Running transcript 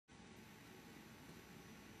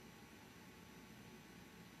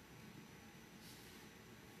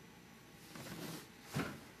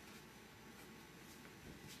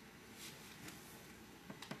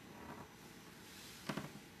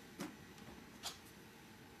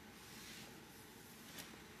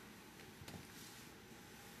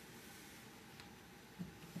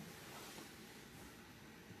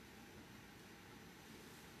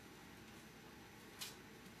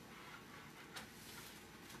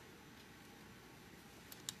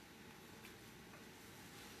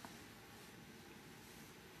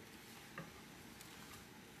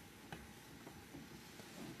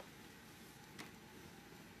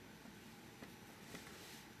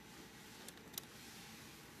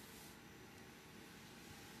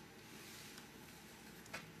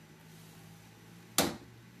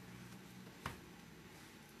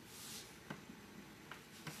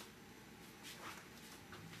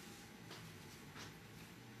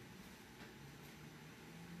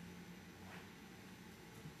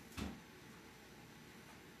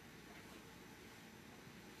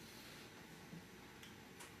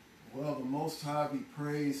Well, the Most High be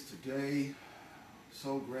praised today.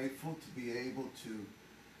 So grateful to be able to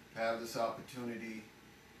have this opportunity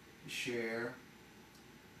to share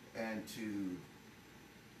and to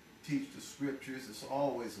teach the scriptures. It's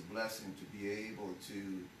always a blessing to be able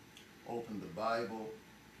to open the Bible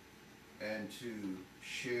and to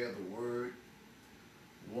share the word.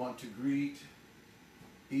 Want to greet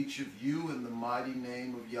each of you in the mighty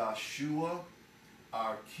name of Yahshua,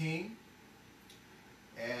 our King.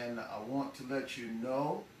 And I want to let you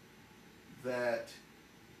know that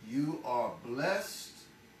you are blessed.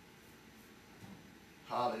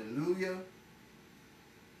 Hallelujah.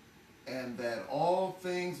 And that all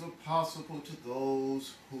things are possible to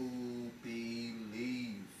those who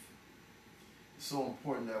believe. It's so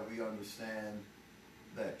important that we understand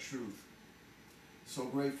that truth. So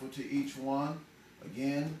grateful to each one.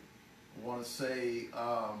 Again, I want to say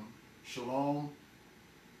shalom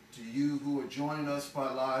to you who are joining us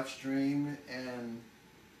by live stream, and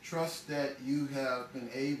trust that you have been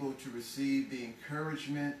able to receive the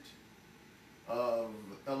encouragement of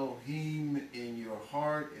Elohim in your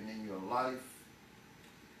heart and in your life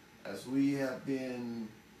as we have been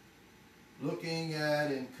looking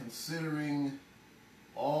at and considering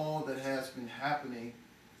all that has been happening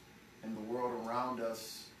in the world around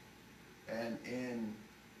us and in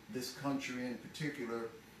this country in particular.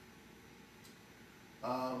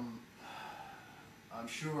 I'm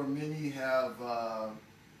sure many have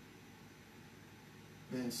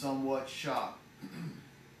been somewhat shocked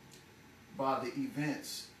by the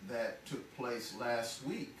events that took place last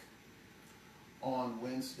week on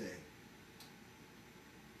Wednesday.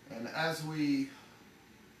 And as we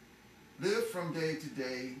live from day to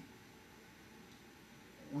day,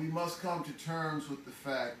 we must come to terms with the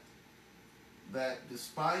fact that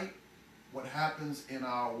despite what happens in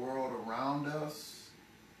our world around us,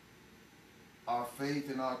 our faith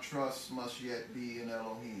and our trust must yet be in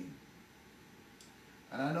Elohim.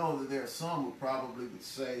 And I know that there are some who probably would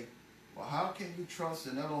say, well, how can you trust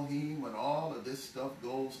in Elohim when all of this stuff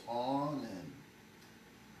goes on? And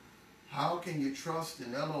how can you trust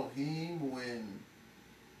in Elohim when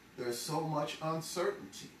there's so much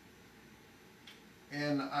uncertainty?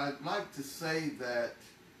 And I'd like to say that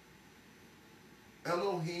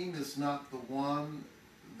Elohim is not the one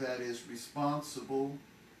that is responsible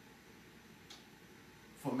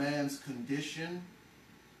for man's condition.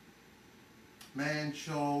 Man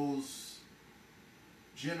chose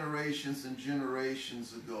generations and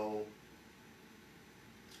generations ago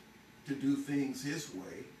to do things his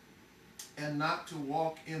way and not to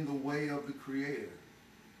walk in the way of the Creator.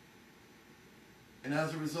 And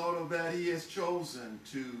as a result of that, he has chosen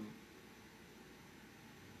to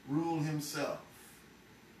rule himself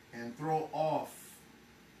and throw off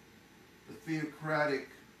the theocratic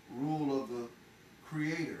rule of the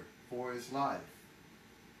Creator for his life.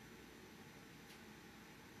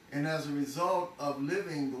 And as a result of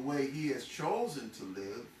living the way he has chosen to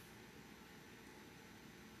live,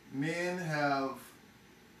 men have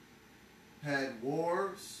had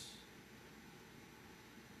wars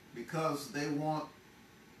because they want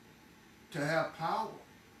to have power.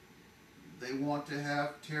 They want to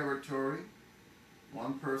have territory.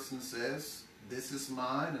 One person says, this is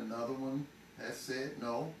mine. Another one has said,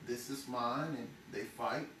 no, this is mine, and they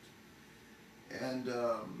fight. And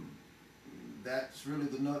that's really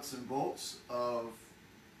the nuts and bolts of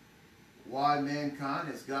why mankind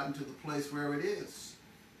has gotten to the place where it is.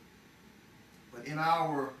 But in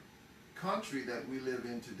our country that we live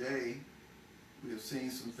in today, we have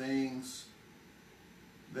seen some things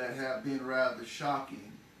that have been rather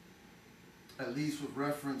shocking, at least with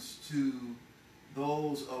reference to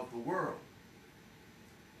those of the world.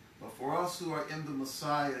 But for us who are in the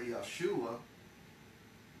Messiah, Yahshua,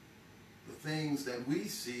 the things that we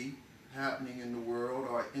see happening in the world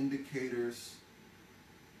are indicators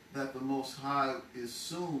that the Most High is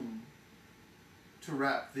soon to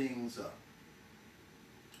wrap things up.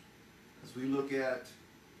 As we look at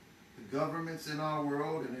the governments in our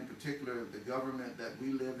world, and in particular the government that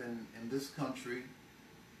we live in this country,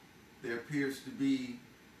 there appears to be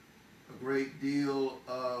a great deal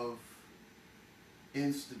of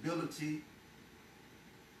instability,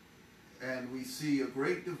 and we see a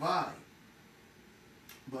great divide.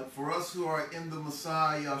 But for us who are in the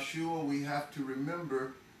Messiah, Yahshua, we have to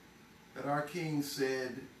remember that our King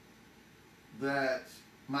said that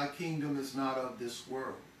my kingdom is not of this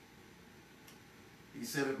world. He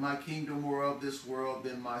said, if my kingdom were of this world,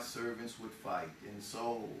 then my servants would fight. And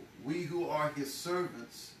so we who are his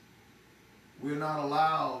servants, we're not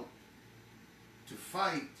allowed to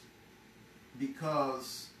fight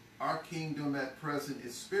because our kingdom at present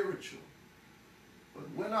is spiritual. But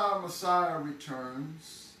when our Messiah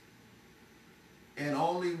returns, and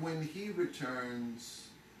only when he returns,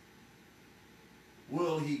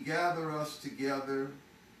 will he gather us together,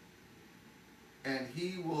 and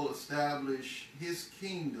he will establish his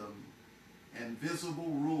kingdom and visible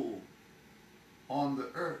rule on the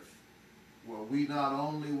earth, where we not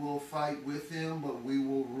only will fight with him, but we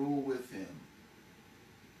will rule with him.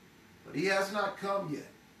 But he has not come yet.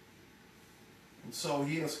 And so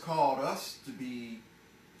he has called us to be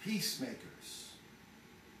peacemakers,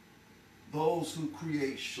 those who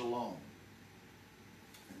create shalom.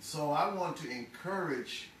 And so I want to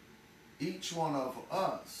encourage each one of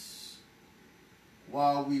us,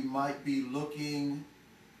 while we might be looking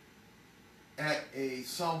at a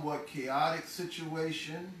somewhat chaotic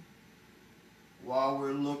situation, while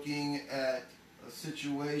we're looking at a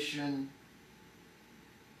situation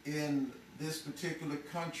in this particular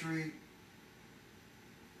country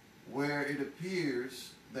where it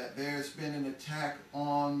appears that there's been an attack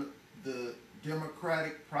on the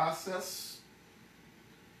democratic process,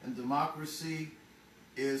 and democracy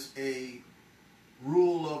is a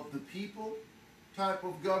rule of the people type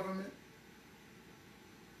of government.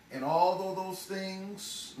 And although those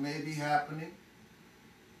things may be happening,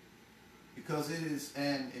 because it is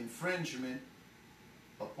an infringement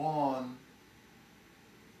upon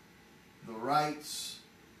the rights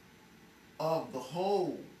of the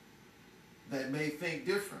whole that may think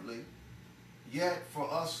differently, yet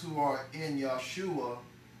for us who are in Yahshua,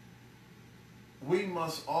 we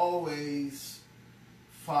must always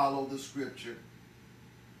follow the scripture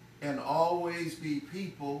and always be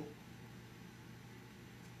people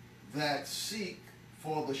that seek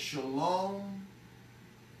for the shalom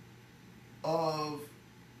of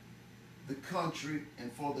the country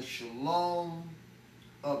and for the shalom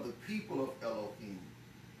of the people of Elohim.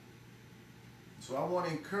 So I want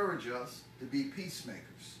to encourage us to be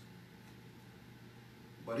peacemakers.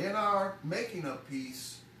 But in our making of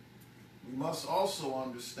peace, we must also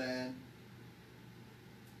understand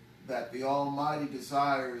that the Almighty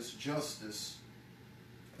desires justice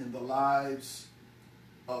in the lives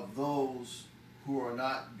of those who are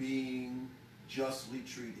not being justly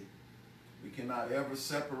treated. We cannot ever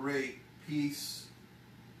separate peace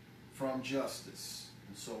from justice.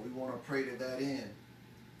 And so we want to pray to that end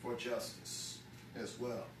for justice as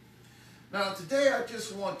well. Now today I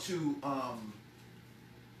just want to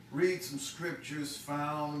read some scriptures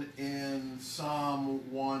found in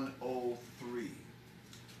Psalm 103.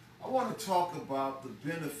 I want to talk about the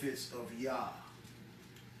benefits of Yah,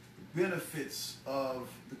 the benefits of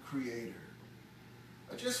the Creator.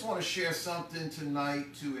 I just want to share something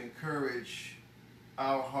tonight to encourage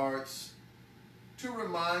our hearts, to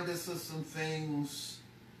remind us of some things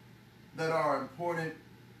that are important.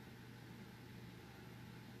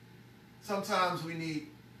 Sometimes we need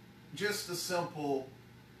just a simple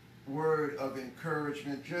word of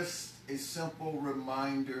encouragement, just a simple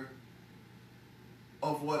reminder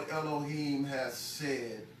of what Elohim has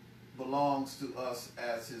said belongs to us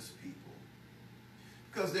as his people.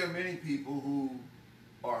 Because there are many people who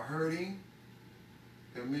are hurting.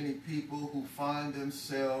 There are many people who find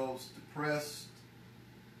themselves depressed.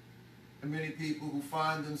 There are many people who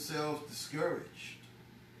find themselves discouraged.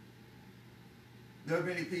 There are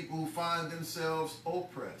many people who find themselves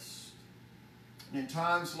oppressed. And in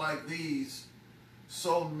times like these,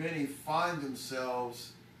 so many find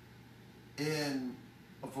themselves in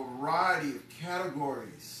a variety of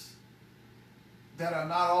categories that are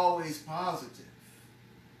not always positive.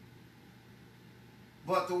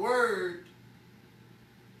 But the word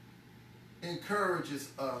encourages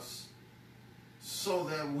us so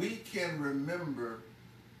that we can remember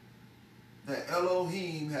that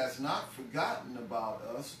Elohim has not forgotten about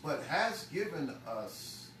us, but has given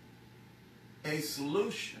us a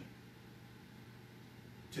solution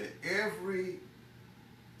to every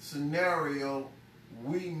scenario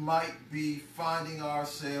we might be finding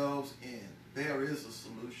ourselves in. There is a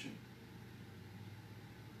solution.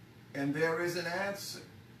 And there is an answer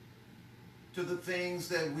to the things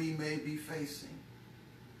that we may be facing.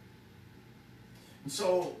 And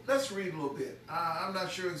so let's read a little bit. I'm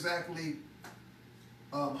not sure exactly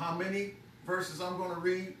how many verses I'm going to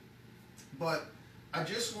read, but I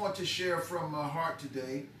just want to share from my heart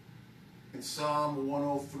today in Psalm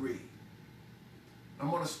 103. I'm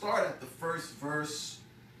going to start at the first verse,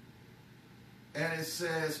 and it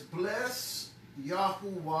says, "Bless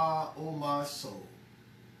Yahuwah, O my soul,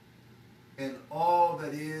 and all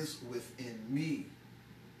that is within me.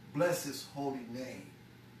 Bless his holy name.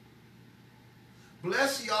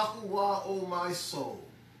 Bless Yahuwah, O my soul,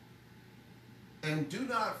 and do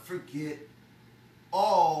not forget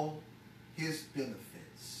all his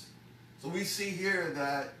benefits. So we see here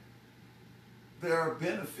that there are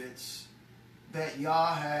benefits that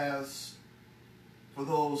Yah has for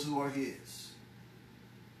those who are his.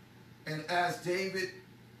 And as David,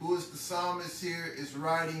 who is the psalmist here, is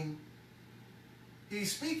writing,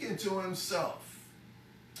 he's speaking to himself.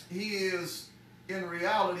 He is, in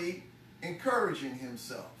reality, encouraging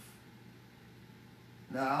himself.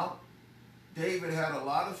 Now, David had a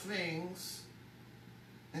lot of things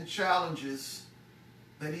and challenges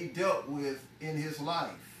that he dealt with in his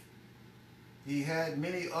life. He had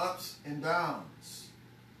many ups and downs.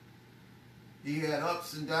 He had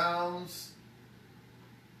ups and downs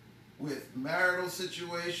with marital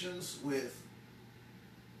situations, with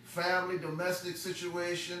family, domestic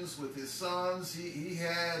situations, with his sons. He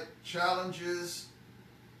had challenges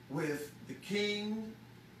with the king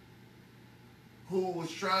who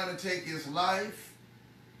was trying to take his life.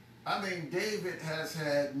 I mean, David has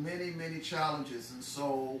had many, many challenges. And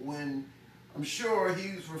so when I'm sure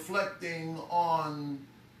he's reflecting on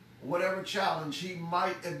whatever challenge he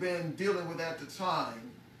might have been dealing with at the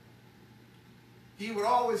time, he would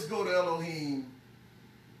always go to Elohim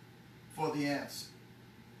for the answer.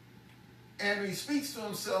 And he speaks to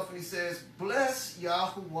himself and he says, bless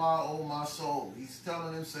Yahuwah, O my soul. He's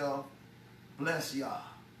telling himself, bless Yah.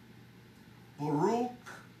 Baruch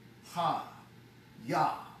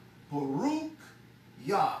Yah. Baruch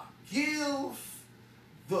Yah. Give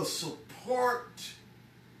the support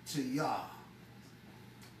to Yah.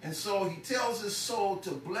 And so he tells his soul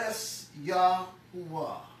to bless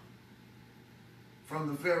Yahuwah from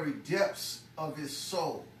the very depths of his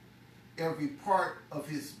soul, every part of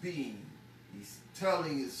his being. He's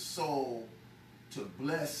telling his soul to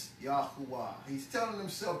bless Yahuwah. He's telling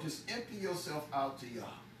himself, just empty yourself out to Yah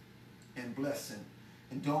and bless him.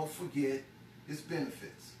 And don't forget his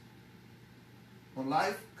benefits. When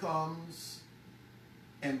life comes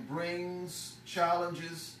and brings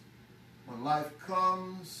challenges, when life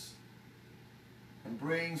comes and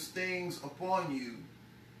brings things upon you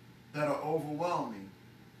that are overwhelming,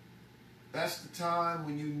 that's the time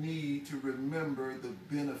when you need to remember the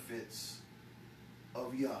benefits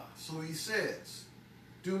of Yah. So he says,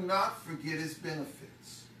 do not forget his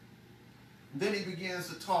benefits. And then he begins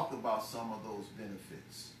to talk about some of those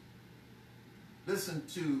benefits. Listen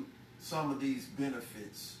to some of these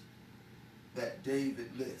benefits that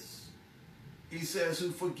David lists. He says,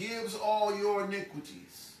 who forgives all your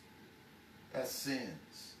iniquities, that's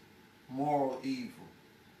sins, moral evil.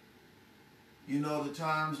 You know the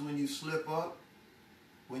times when you slip up,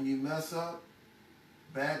 when you mess up,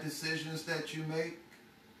 bad decisions that you make,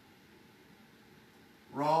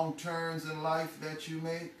 wrong turns in life that you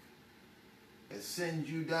make, that send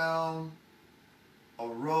you down a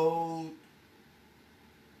road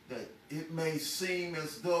that it may seem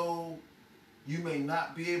as though you may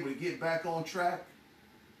not be able to get back on track.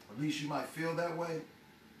 At least you might feel that way.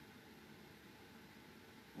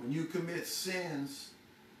 When you commit sins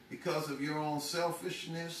because of your own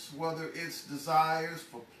selfishness, whether it's desires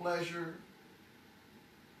for pleasure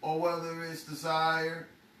or whether it's desire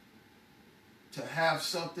to have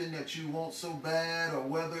something that you want so bad, or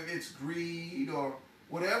whether it's greed or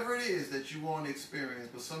whatever it is that you want to experience.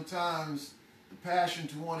 But sometimes the passion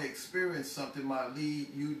to want to experience something might lead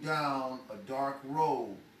you down a dark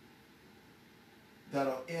road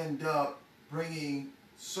that'll end up bringing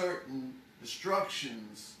certain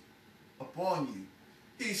destructions upon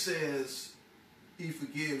you. He says he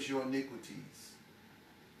forgives your iniquities.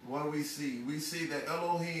 What do we see? We see that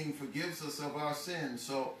Elohim forgives us of our sins.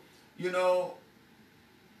 So, you know,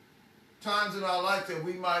 times in our life that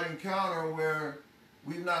we might encounter where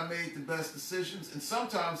we've not made the best decisions, and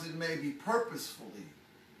sometimes it may be purposefully.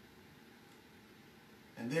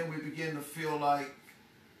 And then we begin to feel like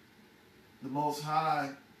the Most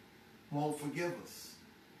High won't forgive us.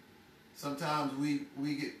 Sometimes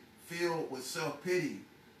we get filled with self-pity,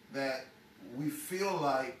 that we feel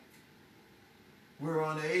like we're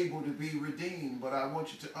unable to be redeemed. But I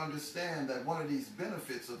want you to understand that one of these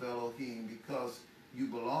benefits of Elohim, because you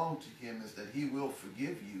belong to him, is that he will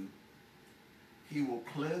forgive you. He will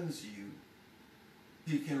cleanse you.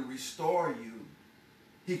 He can restore you.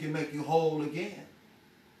 He can make you whole again.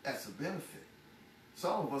 That's a benefit.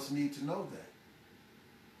 Some of us need to know that.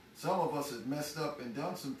 Some of us have messed up and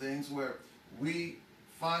done some things where we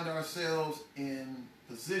find ourselves in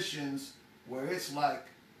positions where it's like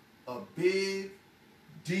a big,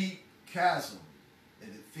 deep chasm,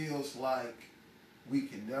 and it feels like we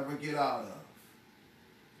can never get out of.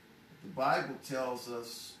 The Bible tells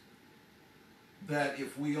us that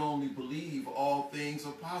if we only believe, all things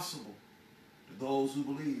are possible to those who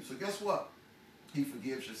believe. So guess what? He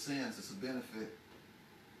forgives your sins. It's a benefit.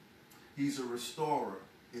 He's a restorer.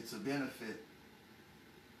 It's a benefit.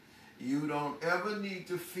 You don't ever need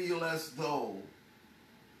to feel as though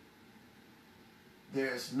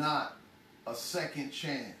there's not a second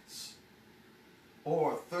chance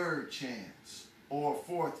or a third chance or a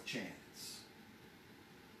fourth chance.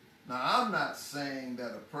 Now, I'm not saying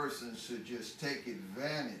that a person should just take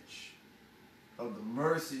advantage of the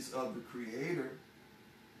mercies of the Creator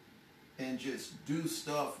and just do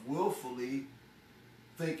stuff willfully,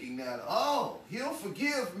 thinking that, oh, he'll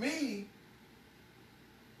forgive me,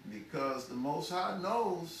 because the Most High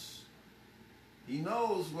knows. He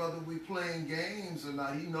knows whether we're playing games or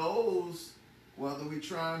not. He knows whether we're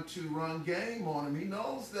trying to run game on him. He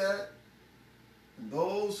knows that. And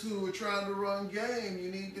those who are trying to run game,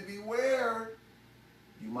 you need to beware.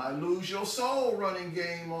 You might lose your soul running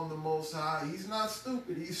game on the Most High. He's not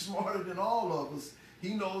stupid. He's smarter than all of us.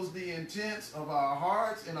 He knows the intents of our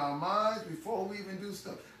hearts and our minds before we even do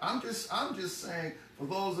stuff. I'm just saying, for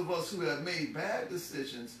those of us who have made bad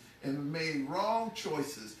decisions and made wrong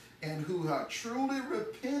choices and who are truly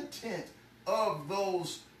repentant of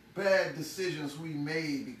those bad decisions we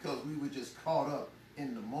made because we were just caught up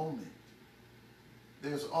in the moment,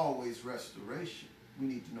 there's always restoration. We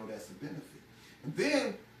need to know that's a benefit. And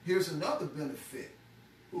then here's another benefit: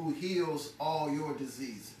 who heals all your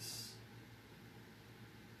diseases.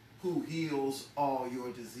 Who heals all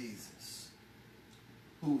your diseases.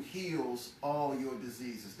 Who heals all your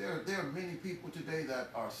diseases. There are many people today that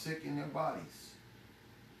are sick in their bodies.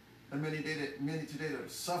 And many today that are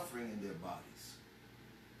suffering in their bodies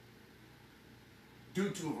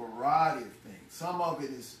due to a variety of things. Some of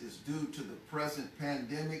it is due to the present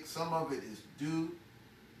pandemic. Some of it is due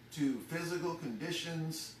to physical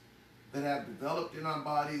conditions that have developed in our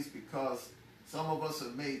bodies because some of us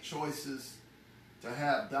have made choices to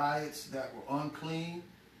have diets that were unclean.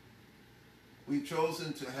 We've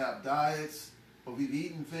chosen to have diets, but we've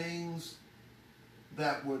eaten things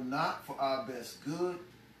that were not for our best good.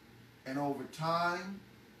 And over time,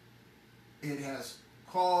 it has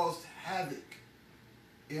caused havoc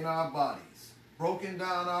in our bodies, broken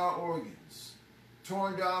down our organs,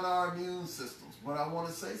 torn down our immune systems. But I want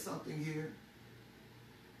to say something here.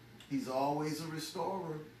 He's always a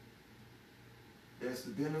restorer. There's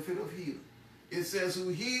the benefit of healing. It says, who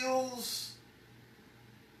heals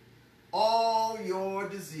all your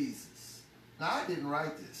diseases. Now, I didn't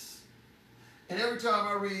write this. And every time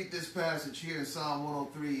I read this passage here in Psalm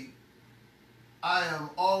 103, I am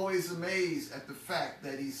always amazed at the fact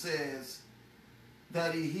that he says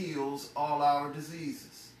that he heals all our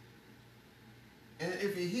diseases. And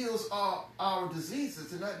if he heals all our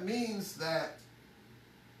diseases, then that means that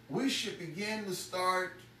we should begin to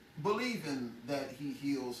start believing that he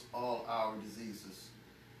heals all our diseases.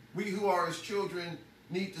 We who are his children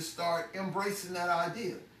need to start embracing that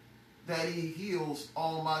idea that he heals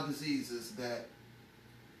all my diseases, that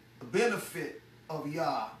the benefit of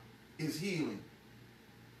Yah is healing.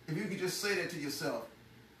 If you could just say that to yourself,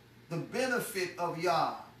 the benefit of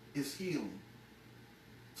Yah is healing.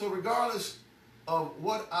 So regardless of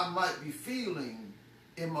what I might be feeling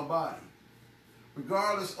in my body,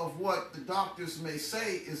 regardless of what the doctors may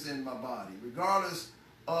say is in my body, regardless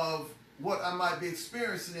of what I might be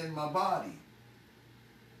experiencing in my body,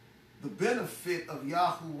 the benefit of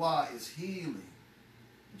Yahuwah is healing.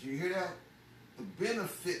 Did you hear that? The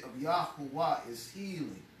benefit of Yahuwah is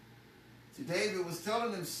healing. See, David was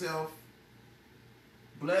telling himself,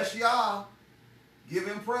 bless Yah, give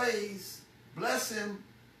him praise, bless him,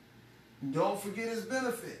 and don't forget his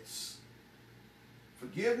benefits.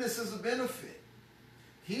 Forgiveness is a benefit.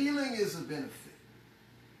 Healing is a benefit.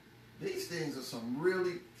 These things are some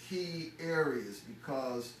really key areas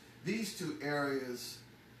because these two areas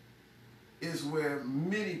is where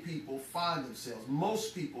many people find themselves.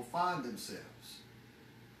 Most people find themselves.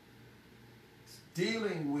 It's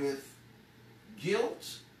dealing with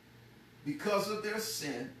guilt because of their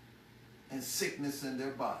sin and sickness in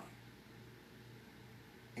their body.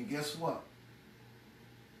 And guess what?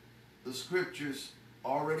 The scriptures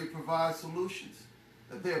already provide solutions.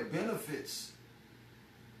 That there are benefits.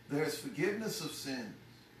 There's forgiveness of sins.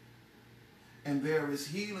 And there is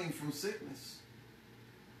healing from sickness.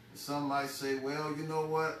 Some might say, well, you know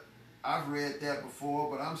what? I've read that before,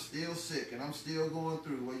 but I'm still sick and I'm still going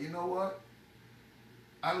through. Well, you know what?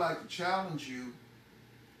 I'd like to challenge you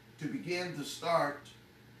to begin to start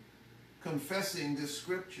confessing this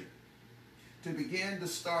scripture. To begin to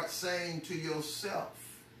start saying to yourself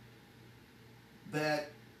that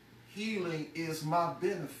healing is my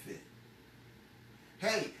benefit.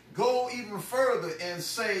 Hey, go even further and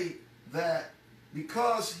say that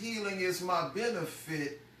because healing is my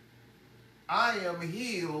benefit, I am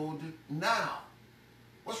healed now.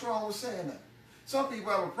 What's wrong with saying that? Some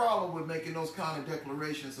people have a problem with making those kind of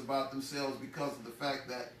declarations about themselves because of the fact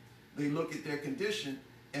that they look at their condition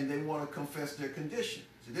and they want to confess their condition.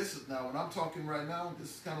 So this is, now when I'm talking right now, this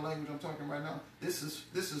is the kind of language I'm talking right now, this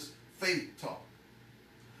is faith talk.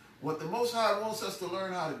 What the Most High wants us to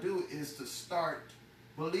learn how to do is to start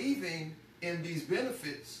believing in these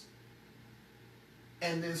benefits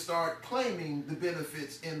and then start claiming the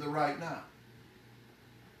benefits in the right now.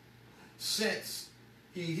 Since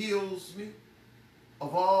he heals me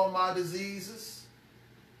of all my diseases,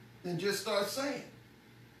 then just start saying,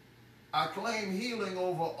 I claim healing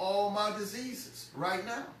over all my diseases right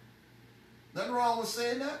now. Nothing wrong with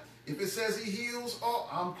saying that. If it says he heals all,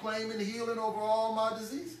 I'm claiming healing over all my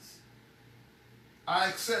diseases. I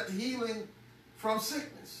accept healing from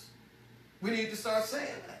sickness. We need to start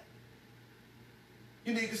saying that.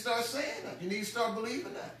 You need to start saying that. You need to start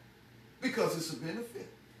believing that. Because it's a benefit.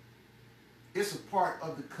 It's a part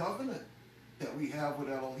of the covenant that we have with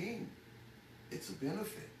Elohim. It's a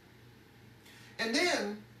benefit. And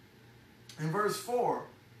then, in verse 4,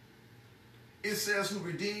 it says, who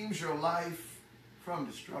redeems your life from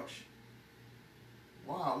destruction.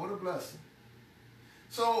 Wow, what a blessing.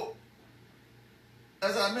 So,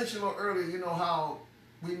 as I mentioned a little earlier, you know how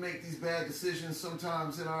we make these bad decisions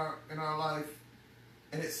sometimes in our life,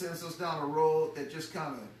 and it sends us down a road that just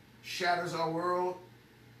kind of shatters our world.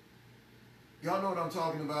 Y'all know what I'm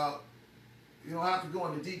talking about. You don't have to go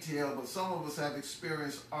into detail, but some of us have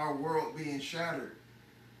experienced our world being shattered.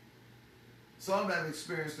 Some have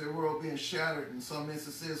experienced their world being shattered in some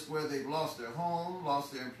instances where they've lost their home,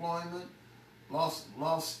 lost their employment, lost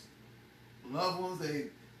loved ones.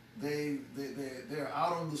 They're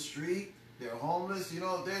out on the street. They're homeless. You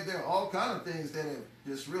know, there are all kinds of things that have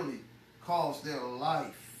just really caused their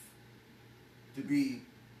life to be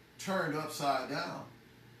turned upside down.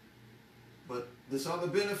 But this other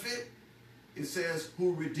benefit, it says,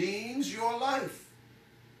 who redeems your life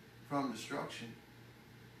from destruction.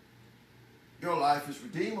 Your life is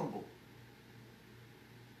redeemable.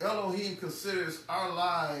 Elohim considers our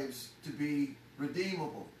lives to be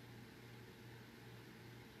redeemable.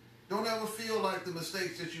 Don't ever feel like the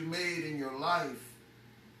mistakes that you made in your life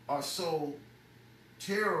are so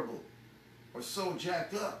terrible or so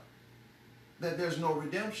jacked up that there's no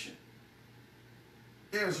redemption.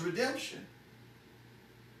 There's redemption.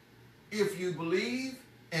 If you believe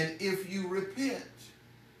and if you repent,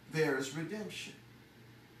 there is redemption.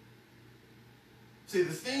 See,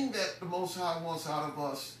 the thing that the Most High wants out of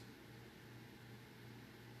us,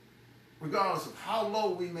 regardless of how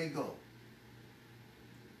low we may go,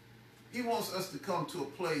 he wants us to come to a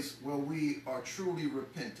place where we are truly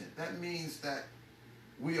repentant. That means that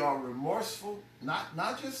we are remorseful,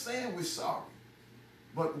 not just saying we're sorry,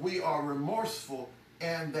 but we are remorseful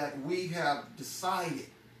and that we have decided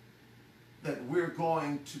that we're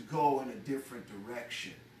going to go in a different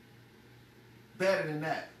direction. Better than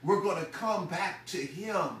that, we're going to come back to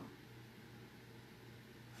him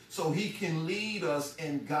so he can lead us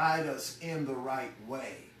and guide us in the right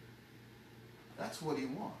way. That's what he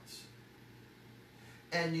wants.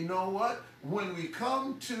 And you know what? When we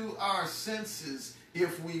come to our senses,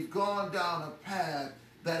 if we've gone down a path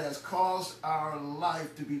that has caused our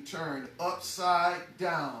life to be turned upside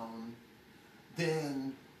down,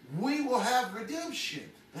 then we will have redemption.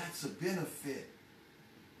 That's a benefit.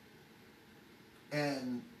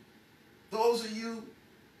 And those of you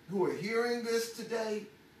who are hearing this today,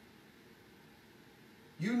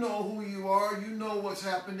 you know who you are. You know what's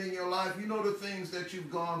happened in your life. You know the things that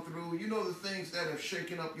you've gone through. You know the things that have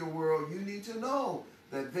shaken up your world. You need to know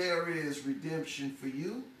that there is redemption for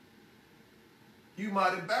you. You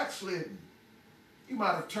might have backslidden. You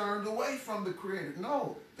might have turned away from the Creator.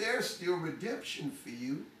 No, there's still redemption for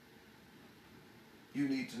you. You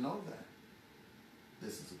need to know that.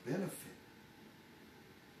 This is a benefit.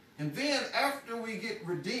 And then after we get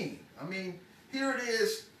redeemed, I mean, here it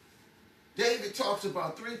is. David talks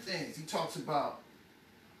about three things. He talks about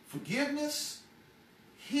forgiveness,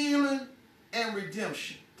 healing, and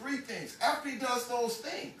redemption. Three things. After he does those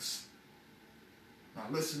things, now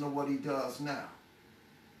listen to what he does now.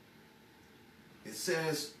 It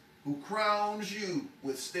says, who crowns you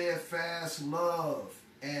with steadfast love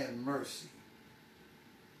and mercy.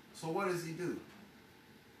 So what does he do?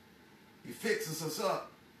 He fixes us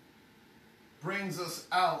up, brings us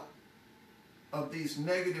out of these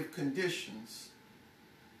negative conditions,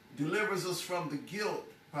 delivers us from the guilt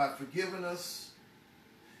by forgiving us.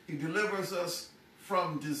 He delivers us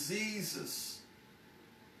from diseases.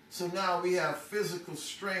 So now we have physical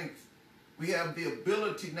strength, We have the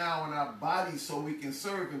ability now in our bodies so we can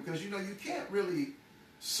serve him. Because, you know, you can't really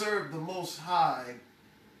serve the Most High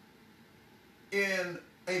in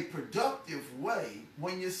a productive way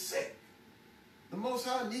when you're sick. The Most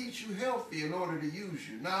High needs you healthy in order to use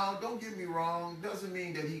you. Now, don't get me wrong. Doesn't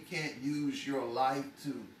mean that he can't use your life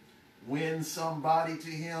to win somebody to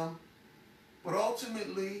him. But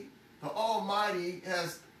ultimately, the Almighty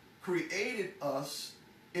has created us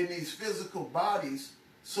in these physical bodies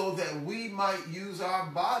so that we might use our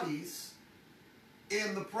bodies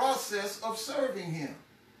in the process of serving him.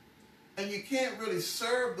 And you can't really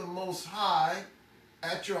serve the Most High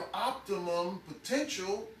at your optimum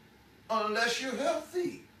potential unless you're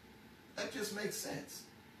healthy. That just makes sense.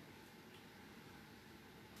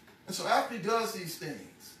 And so after he does these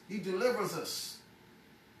things, he delivers us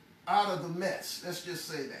out of the mess. Let's just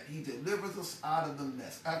say that. He delivers us out of the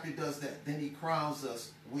mess. After he does that, then he crowns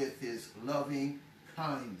us with his loving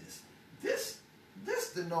kindness. This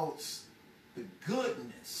denotes the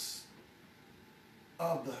goodness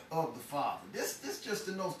of the Father. This just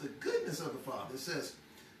denotes the goodness of the Father. It says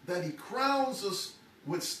that he crowns us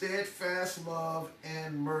with steadfast love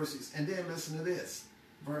and mercies. And then listen to this,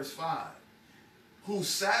 verse 5. Who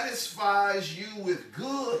satisfies you with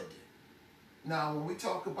good. Now, when we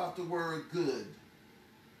talk about the word good,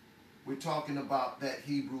 we're talking about that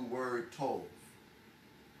Hebrew word tov.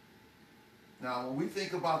 Now, when we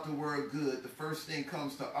think about the word good, the first thing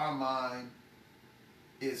comes to our mind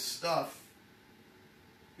is stuff,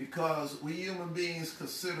 because we human beings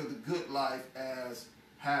consider the good life as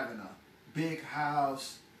having a big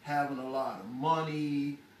house, having a lot of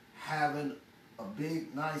money, having a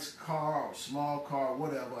big, nice car or small car,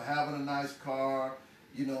 whatever, having a nice car,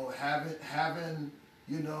 you know, having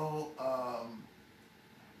you know,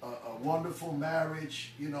 a wonderful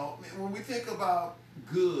marriage. You know, when we think about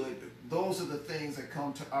good, those are the things that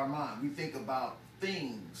come to our mind. We think about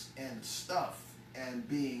things and stuff and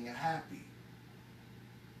being happy.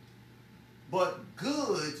 But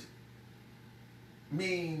good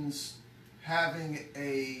means having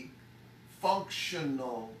a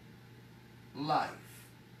functional life.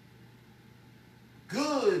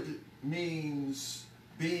 Good means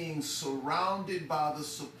being surrounded by the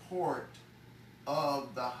support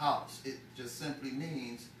of the house. It just simply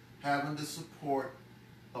means having the support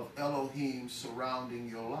of Elohim surrounding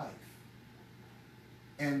your life.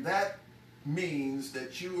 And that means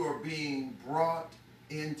that you are being brought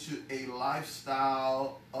into a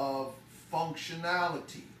lifestyle of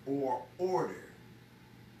functionality or order.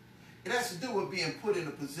 It has to do with being put in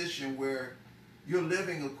a position where you're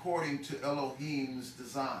living according to Elohim's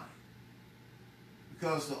design.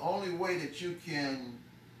 Because the only way that you can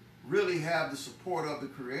really have the support of the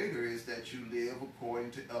Creator is that you live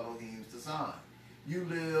according to Elohim's design. You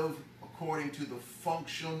live according to the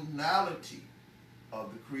functionality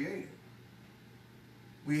of the Creator.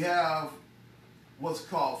 We have what's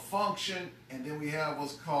called function, and then we have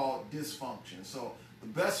what's called dysfunction. So the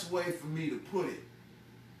best way for me to put it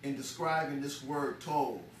in describing this word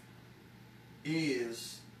tov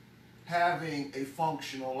is having a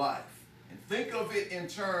functional life. And think of it in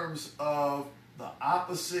terms of the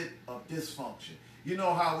opposite of dysfunction. You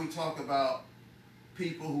know how we talk about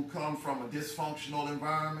people who come from a dysfunctional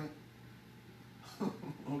environment?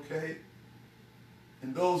 Okay?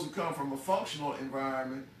 And those who come from a functional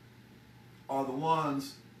environment are the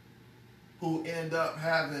ones who end up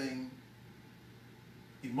having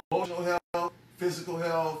emotional health, physical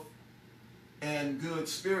health, and good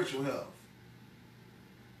spiritual health.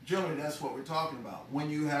 Generally, that's what we're talking about when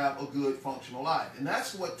you have a good functional life. And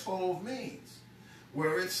that's what tov means.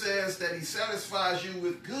 Where it says that he satisfies you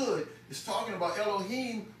with good, it's talking about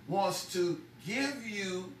Elohim wants to give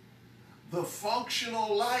you the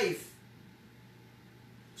functional life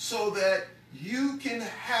so that you can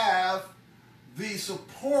have the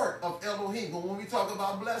support of Elohim. But when we talk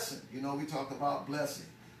about blessing, you know, we talk about blessing.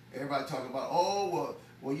 Everybody talk about, oh,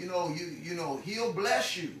 well, you know, he'll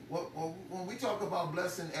bless you. When we talk about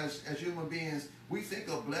blessing as human beings, we think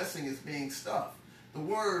of blessing as being stuff. The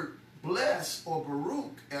word bless or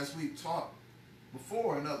Baruch, as we taught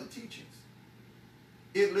before in other teachings,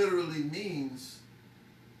 it literally means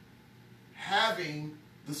having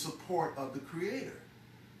the support of the Creator.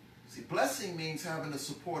 See, blessing means having the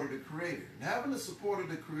support of the Creator. And having the support of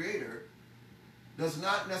the Creator does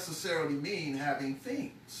not necessarily mean having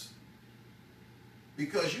things.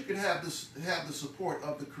 Because you can have the support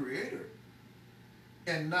of the Creator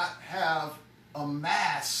and not have a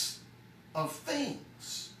mass of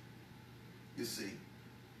things, you see.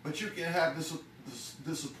 But you can have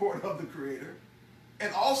the support of the Creator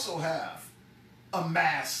and also have a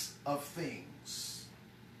mass of things.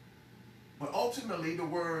 But ultimately, the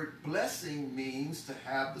word blessing means to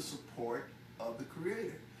have the support of the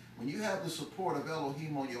Creator. When you have the support of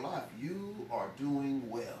Elohim on your life, you are doing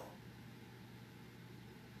well.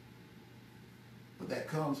 But that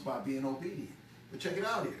comes by being obedient. But check it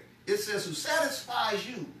out here. It says, who satisfies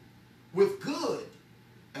you with good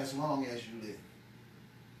as long as you live.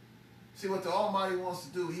 See what the Almighty wants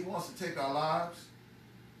to do? He wants to take our lives,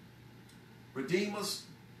 redeem us,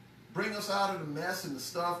 bring us out of the mess and the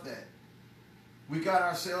stuff that we got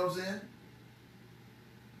ourselves in,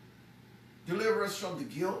 deliver us from the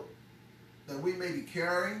guilt that we may be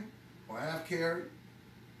carrying or have carried,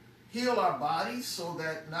 heal our bodies so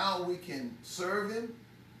that now we can serve Him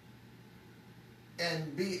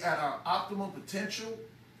and be at our optimal potential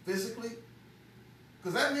physically.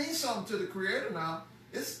 Because that means something to the Creator now.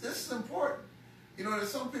 This is important. You know,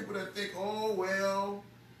 there's some people that think, oh, well,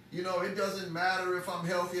 you know, it doesn't matter if I'm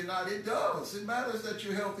healthy or not. It does. It matters that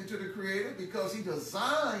you're healthy to the Creator because He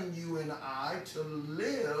designed you and I to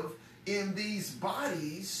live in these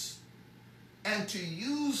bodies and to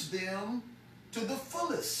use them to the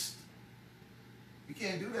fullest. You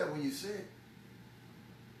can't do that when you're sick.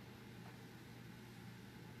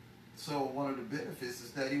 So one of the benefits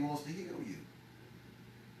is that He wants to heal you.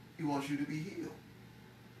 He wants you to be healed.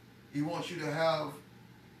 He wants you to have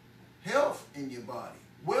health in your body,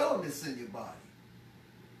 wellness in your body.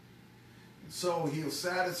 And so He'll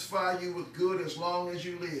satisfy you with good as long as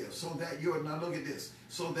you live, so that now look at this,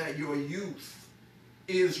 so that your youth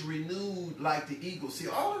is renewed like the eagle. See,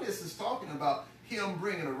 all of this is talking about Him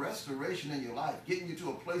bringing a restoration in your life, getting you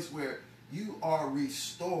to a place where you are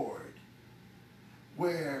restored,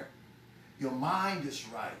 where your mind is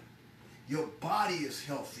right, your body is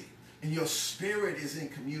healthy, and your spirit is in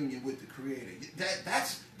communion with the Creator.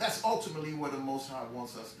 That's ultimately where the Most High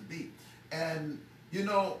wants us to be. And, you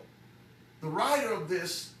know, the writer of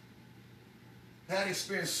this had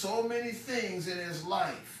experienced so many things in his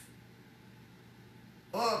life,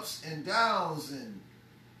 ups and downs and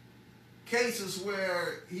cases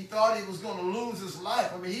where he thought he was going to lose his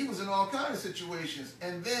life. I mean, he was in all kinds of situations.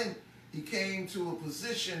 And then he came to a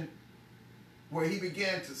position where he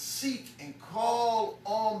began to seek and call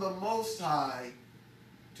on the Most High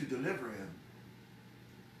to deliver him.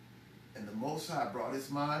 And the Most High brought his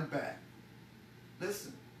mind back.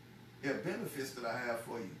 Listen, there are benefits that I have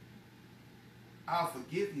for you. I'll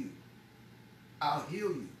forgive you. I'll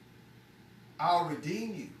heal you. I'll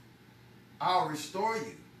redeem you. I'll restore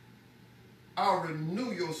you. I'll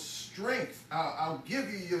renew your strength. I'll give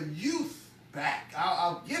you your youth back.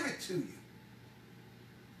 I'll give it to you.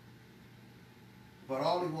 But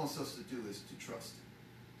all He wants us to do is to trust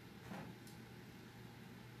Him.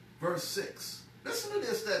 Verse 6. Listen to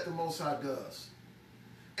this that the Most High does.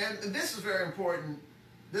 And this is very important.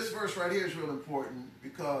 This verse right here is real important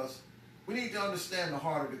because we need to understand the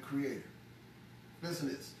heart of the Creator. Listen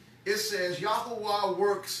to this. It says, Yahuwah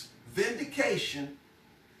works vindication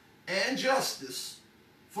and justice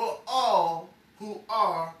for all who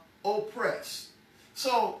are oppressed.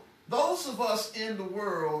 So, those of us in the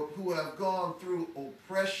world who have gone through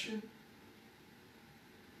oppression,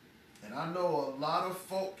 and I know a lot of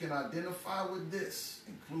folk can identify with this,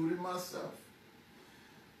 including myself.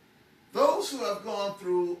 Those who have gone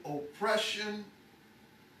through oppression,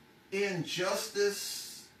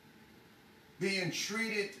 injustice, being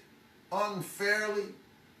treated unfairly,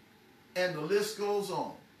 and the list goes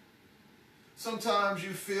on. Sometimes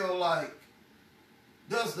you feel like,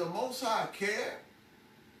 does the Most High care?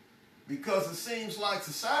 Because it seems like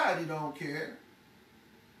society don't care.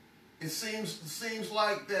 It seems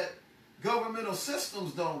like that governmental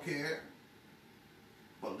systems don't care.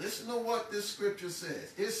 But listen to what this scripture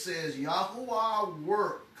says. It says, Yahuwah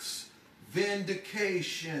works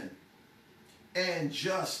vindication and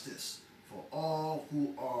justice for all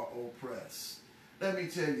who are oppressed. Let me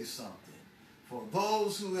tell you something. For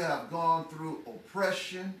those who have gone through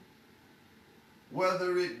oppression,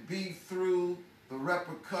 whether it be through the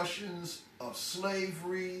repercussions of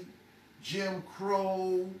slavery, Jim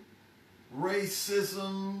Crow,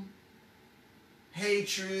 racism,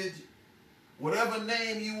 hatred, whatever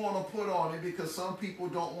name you want to put on it, because some people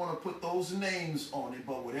don't want to put those names on it,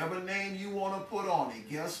 but whatever name you want to put on it,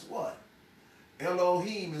 guess what?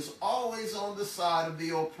 Elohim is always on the side of the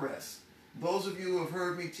oppressed. Those of you who have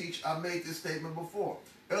heard me teach, I made this statement before.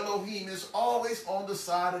 Elohim is always on the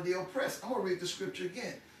side of the oppressed. I'm going to read the scripture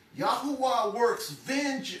again. Yahuwah works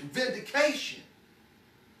vindication,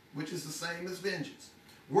 which is the same as vengeance.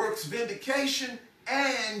 Works vindication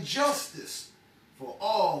and justice for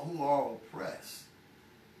all who are oppressed.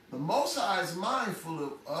 The Most High is mindful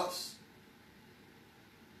of us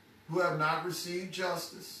who have not received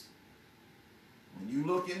justice, When you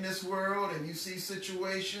look in this world and you see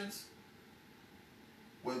situations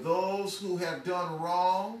where those who have done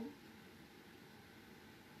wrong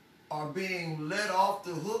are being let off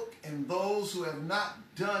the hook and those who have not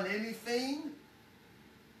done anything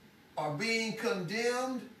are being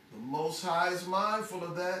condemned, the Most High is mindful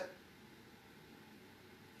of that.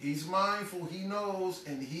 He's mindful, he knows,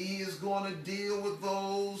 and he is going to deal with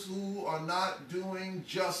those who are not doing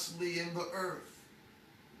justly in the earth.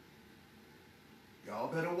 Y'all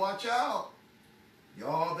better watch out.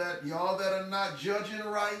 Y'all that are not judging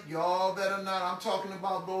right, y'all that are not, I'm talking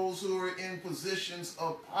about those who are in positions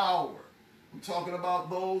of power. I'm talking about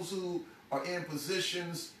those who are in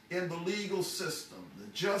positions in the legal system, the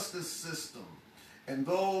justice system, and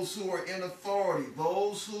those who are in authority,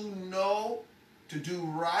 those who know to do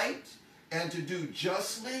right and to do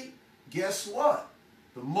justly. Guess what?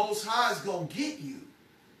 The Most High is going to get you.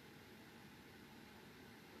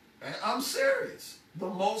 And I'm serious. The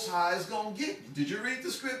Most High is going to get you. Did you read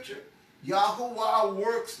the scripture? Yahuwah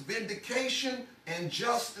works vindication and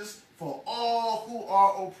justice for all who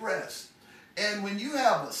are oppressed. And when you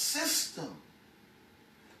have a system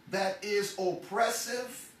that is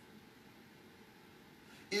oppressive,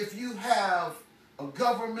 if you have a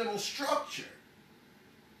governmental structure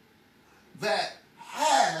that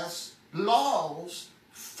has laws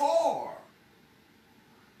for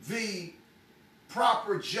the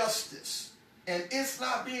proper justice and it's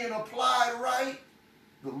not being applied right,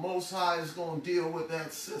 the Most High is going to deal with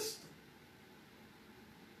that system.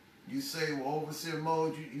 You say, well, Overseer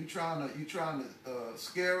Mode, you trying to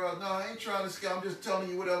scare us? No, I ain't trying to scare. I'm just telling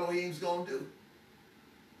you what Elohim's going to do.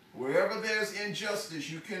 Wherever there's injustice,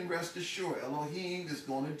 you can rest assured Elohim is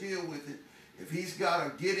going to deal with it. If he's got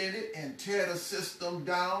to get in it and tear the system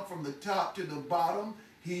down from the top to the bottom,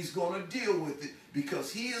 he's going to deal with it,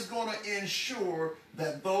 because he is going to ensure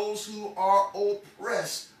that those who are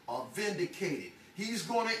oppressed are vindicated. He's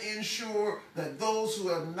going to ensure that those who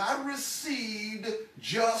have not received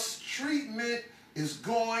just treatment is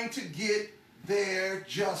going to get their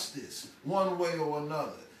justice one way or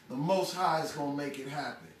another. The Most High is going to make it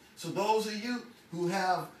happen. So those of you who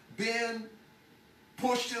have been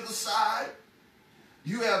pushed to the side,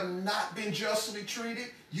 you have not been justly treated,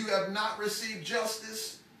 you have not received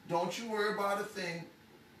justice, don't you worry about a thing.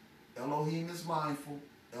 Elohim is mindful,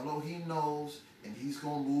 Elohim knows, and he's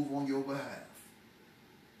going to move on your behalf.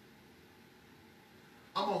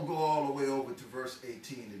 I'm going to go all the way over to verse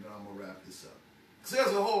 18 and then I'm going to wrap this up. Because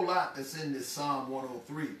there's a whole lot that's in this Psalm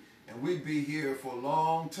 103, and we'd be here for a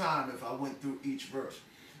long time if I went through each verse.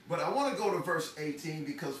 But I want to go to verse 18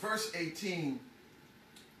 because verse 18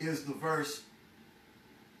 is the verse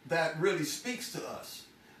that really speaks to us.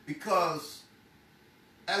 Because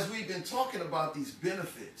as we've been talking about these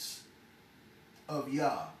benefits of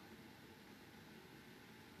Yah,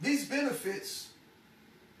 these benefits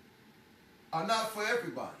are not for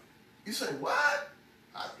everybody. You say, what?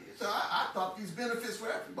 I thought these benefits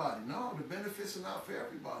were everybody. No, the benefits are not for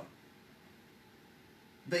everybody.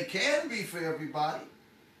 They can be for everybody.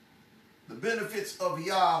 The benefits of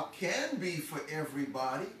Yah can be for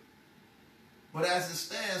everybody. But as it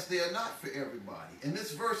stands, they are not for everybody. And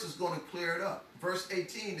this verse is going to clear it up. Verse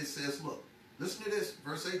 18, it says, look, listen to this.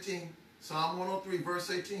 Verse 18, Psalm 103, verse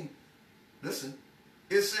 18. Listen.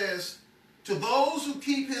 It says, to those who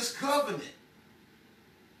keep his covenant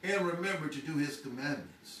and remember to do his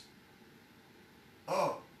commandments.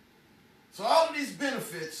 Oh, so all of these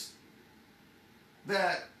benefits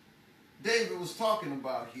that David was talking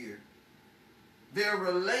about here, they're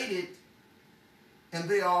related and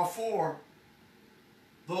they are for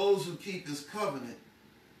those who keep his covenant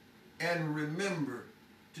and remember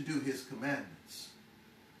to do his commandments.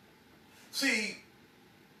 See,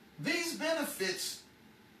 these benefits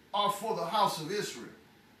are for the house of Israel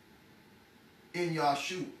in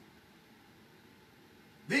Yahshua.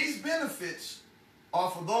 These benefits are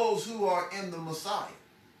for those who are in the Messiah.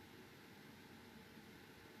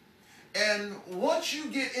 And once you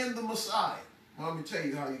get in the Messiah, well, let me tell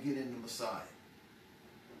you how you get in the Messiah.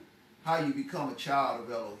 How you become a child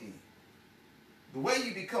of Elohim. The way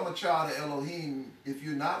you become a child of Elohim, if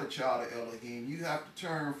you're not a child of Elohim, you have to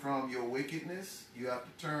turn from your wickedness. You have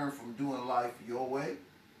to turn from doing life your way.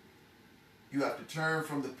 You have to turn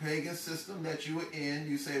from the pagan system that you were in.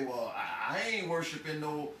 You say, well, I ain't worshiping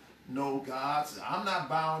no gods. I'm not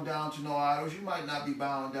bound down to no idols. You might not be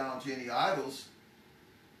bound down to any idols.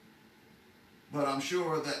 But I'm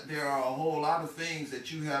sure that there are a whole lot of things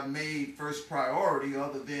that you have made first priority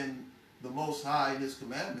other than the Most High and his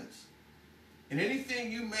commandments. And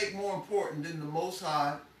anything you make more important than the Most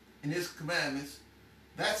High and his commandments,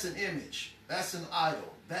 that's an image. That's an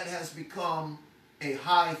idol. That has become a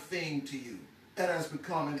high thing to you. That has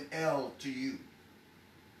become an El to you.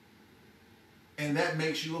 And that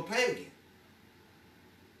makes you a pagan.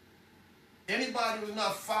 Anybody who's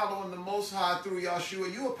not following the Most High through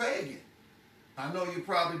Yahshua, you're a pagan. I know you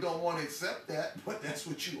probably don't want to accept that, but that's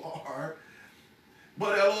what you are.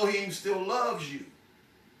 But Elohim still loves you.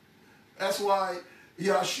 That's why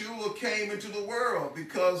Yahshua came into the world,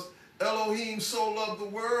 because Elohim so loved the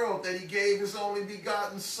world that he gave his only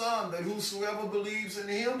begotten Son, that whosoever believes in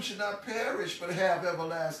him should not perish but have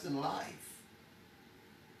everlasting life.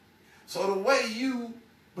 So the way you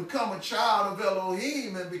become a child of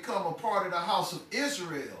Elohim and become a part of the house of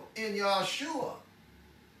Israel in Yahshua,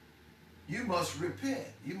 you must repent.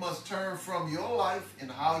 You must turn from your life and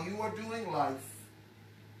how you are doing life,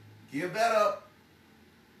 give that up,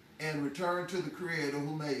 and return to the Creator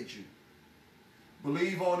who made you.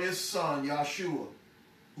 Believe on his Son, Yahshua,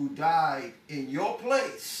 who died in your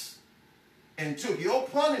place and took your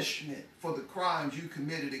punishment for the crimes you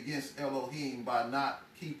committed against Elohim by not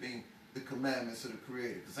keeping the commandments of the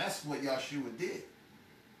Creator. Because that's what Yahshua did.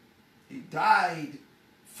 He died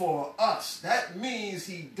for us. That means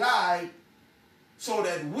he died so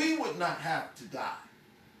that we would not have to die.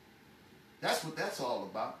 That's what that's all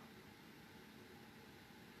about.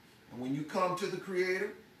 And when you come to the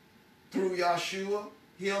Creator through Yahshua,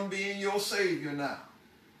 him being your Savior now,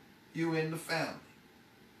 you in the family.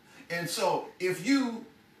 And so if you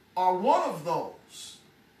are one of those,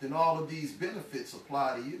 then all of these benefits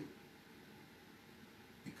apply to you.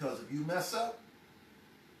 Because if you mess up,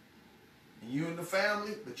 and you in the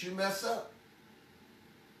family, but you mess up,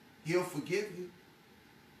 he'll forgive you.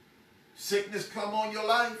 Sickness come on your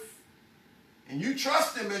life, and you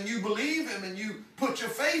trust him, and you believe him, and you put your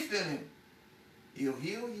faith in him, he'll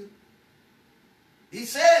heal you. He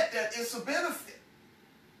said that it's a benefit.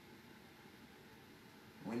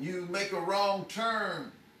 When you make a wrong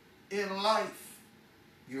turn in life,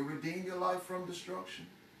 he'll redeem your life from destruction.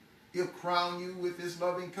 He'll crown you with his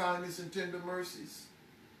loving kindness and tender mercies.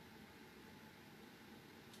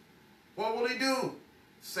 What will he do?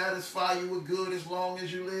 Satisfy you with good as long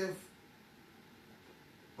as you live.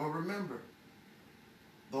 But remember,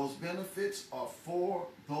 those benefits are for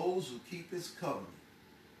those who keep his covenant.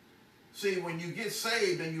 See, when you get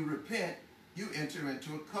saved and you repent, you enter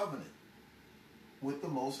into a covenant with the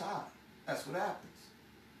Most High. That's what happens.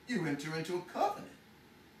 You enter into a covenant.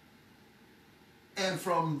 And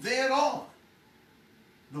from then on,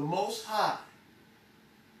 the Most High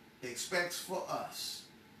expects for us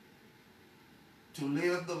to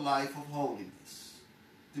live the life of holiness,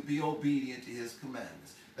 to be obedient to his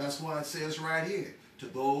commandments. That's why it says right here, to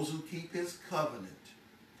those who keep his covenant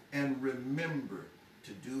and remember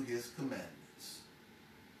to do his commandments.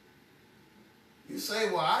 You say,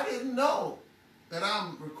 well, I didn't know that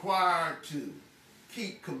I'm required to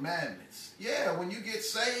keep commandments. Yeah, when you get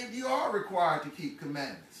saved, you are required to keep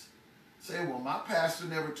commandments. Say, well, my pastor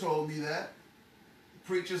never told me that. The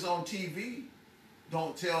preachers on TV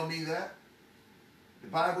don't tell me that. The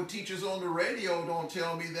Bible teachers on the radio don't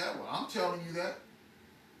tell me that. Well, I'm telling you that.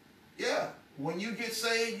 Yeah, when you get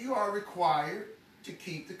saved, you are required to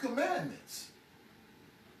keep the commandments.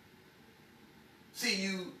 See,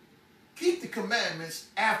 you keep the commandments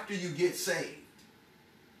after you get saved.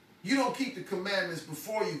 You don't keep the commandments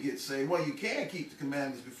before you get saved. Well, you can keep the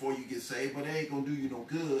commandments before you get saved, but it ain't going to do you no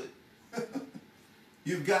good.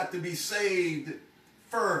 You've got to be saved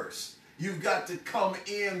first. You've got to come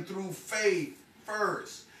in through faith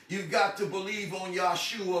first. You've got to believe on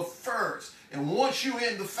Yahshua first. And once you're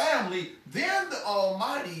in the family, then the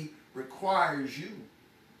Almighty requires you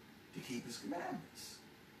to keep his commandments.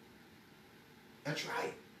 That's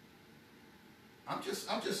right. I'm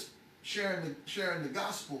just sharing the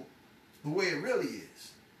gospel the way it really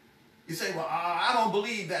is. You say, well, I don't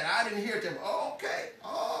believe that. I didn't hear it. Oh, okay.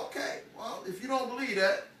 Oh, okay. Well, if you don't believe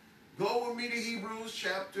that, go with me to Hebrews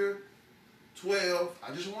chapter 12.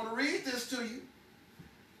 I just want to read this to you.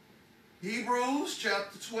 Hebrews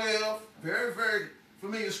chapter 12. Very, very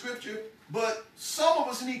familiar scripture. But some of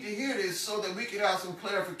us need to hear this so that we can have some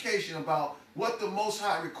clarification about what the Most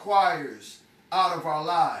High requires out of our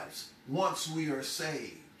lives once we are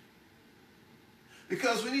saved.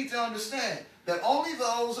 Because we need to understand that only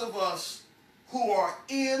those of us who are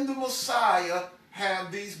in the Messiah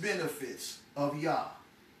have these benefits of Yah.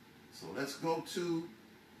 So let's go to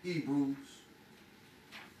Hebrews.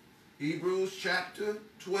 Hebrews chapter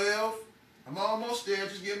 12. I'm almost there.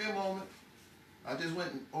 Just give me a moment. I just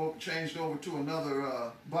went and changed over to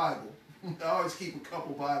another Bible. I always keep a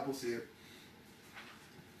couple Bibles here.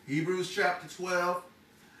 Hebrews chapter 12.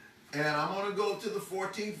 And I'm going to go to the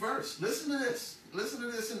 14th verse. Listen to this. Listen to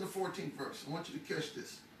this in the 14th verse. I want you to catch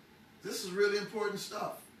this. This is really important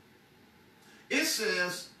stuff. It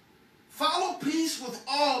says, follow peace with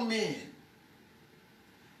all men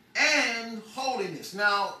and holiness.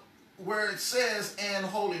 Now, where it says and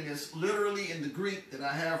holiness, literally in the Greek that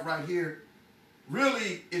I have right here,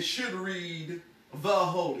 really it should read the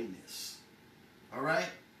holiness. All right?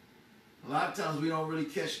 A lot of times we don't really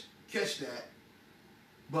catch that.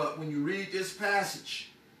 But when you read this passage,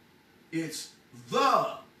 it's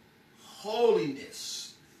the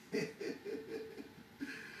holiness.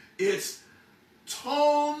 It's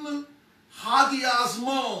ton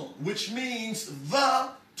hagiasmon, which means the.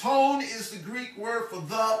 Ton is the Greek word for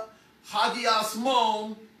the.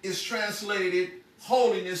 Hagiasmon is translated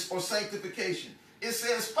holiness or sanctification. It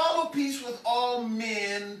says, follow peace with all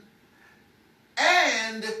men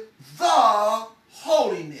and the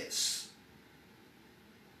holiness.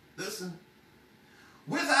 Listen.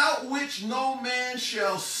 Without which no man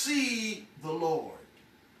shall see the Lord,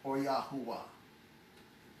 or Yahuwah.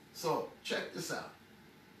 So, check this out.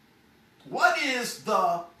 What is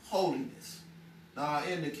the holiness? Now,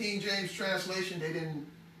 in the King James translation, they didn't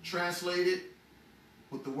translate it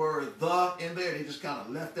with the word the in there. They just kind of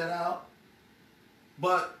left that out.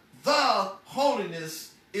 But the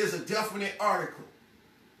holiness is a definite article.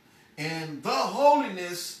 And the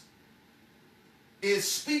holiness is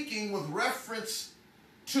speaking with reference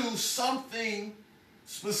to something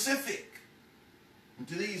specific. And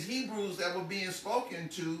to these Hebrews that were being spoken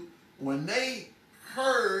to, when they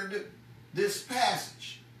heard this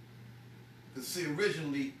passage, because see,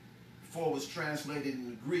 originally, before it was translated in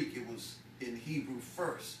the Greek, it was in Hebrew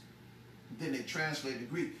first. Then they translated the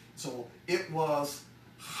Greek. So it was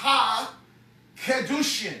ha-kedushin,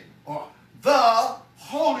 or the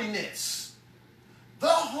holiness. The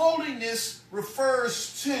holiness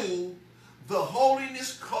refers to the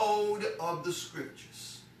holiness code of the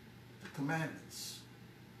scriptures, the commandments.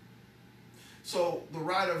 So the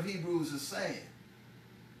writer of Hebrews is saying,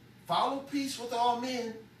 follow peace with all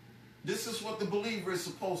men. This is what the believer is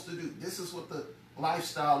supposed to do. This is what the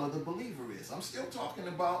lifestyle of the believer is. I'm still talking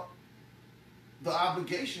about the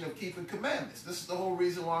obligation of keeping commandments. This is the whole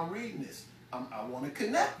reason why I'm reading this. I want to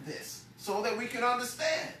connect this so that we can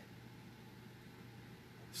understand.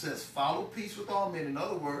 It says, follow peace with all men. In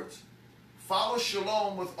other words, follow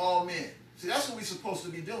shalom with all men. See, that's what we're supposed to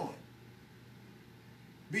be doing.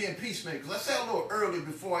 Being peacemakers. I said a little earlier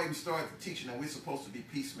before I even started the teaching that we're supposed to be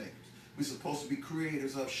peacemakers. We're supposed to be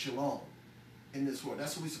creators of shalom in this world.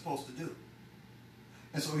 That's what we're supposed to do.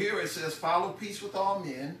 And so here it says, follow peace with all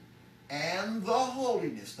men and the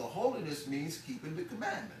holiness. The holiness means keeping the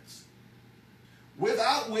commandments.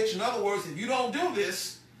 Without which, in other words, if you don't do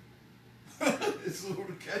this, this is where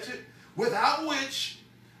to catch it. Without which,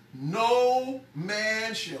 no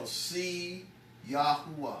man shall see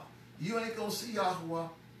Yahuwah. You ain't going to see Yahuwah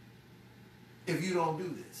if you don't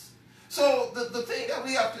do this. So the thing that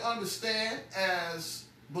we have to understand as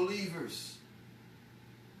believers,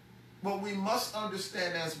 what we must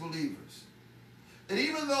understand as believers, that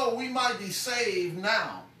even though we might be saved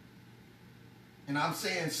now, and I'm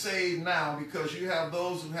saying saved now because you have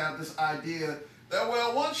those who have this idea that,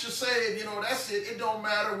 well, once you're saved, you know, that's it. It don't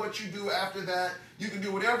matter what you do after that. You can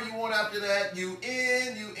do whatever you want after that. You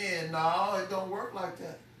in. No, it don't work like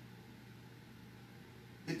that.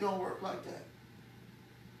 It don't work like that.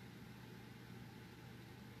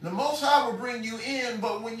 The Most High will bring you in,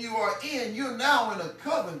 but when you are in, you're now in a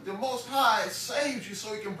covenant. The Most High saves you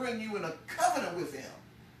so he can bring you in a covenant with him.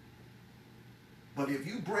 But if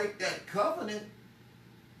you break that covenant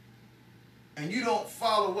and you don't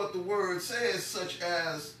follow what the word says, such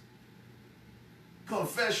as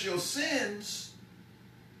confess your sins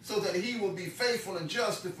so that he will be faithful and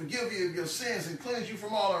just to forgive you of your sins and cleanse you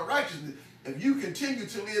from all unrighteousness. If you continue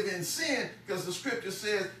to live in sin, because the scripture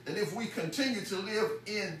says that if we continue to live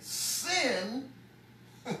in sin,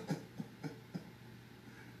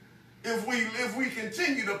 if we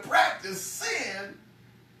continue to practice sin,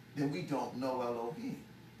 then we don't know Elohim.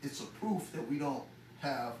 It's a proof that we don't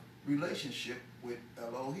have relationship with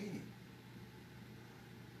Elohim.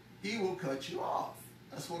 He will cut you off.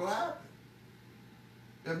 That's what will happen.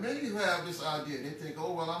 There are many who have this idea. They think,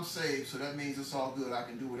 oh, well, I'm saved, so that means it's all good. I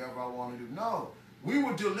can do whatever I want to do. No. We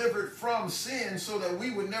were delivered from sin so that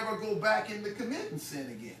we would never go back into committing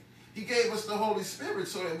sin again. He gave us the Holy Spirit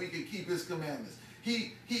so that we could keep his commandments.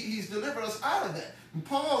 He's delivered us out of that. And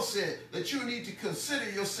Paul said that you need to consider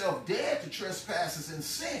yourself dead to trespasses and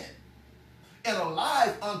sin and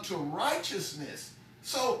alive unto righteousness.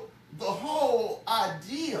 So the whole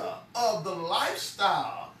idea of the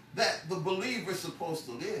lifestyle that the believer is supposed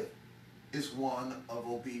to live is one of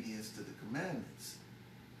obedience to the commandments.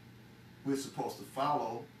 We're supposed to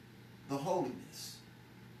follow the holiness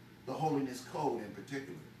code in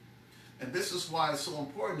particular. And this is why it's so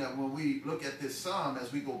important that when we look at this psalm,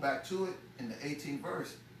 as we go back to it in the 18th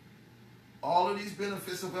verse, all of these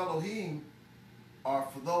benefits of Elohim are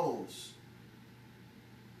for those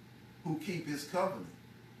who keep his covenant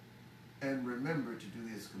and remember to do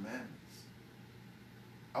his commandments.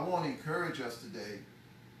 I want to encourage us today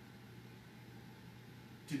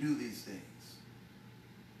to do these things,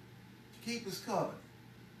 to keep his covenant,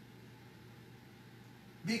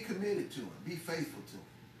 be committed to him, be faithful to him.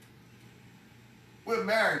 We're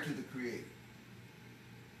married to the Creator.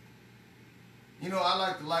 You know, I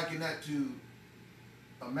like to liken that to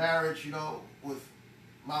a marriage, you know, with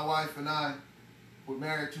my wife and I. We're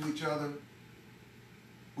married to each other.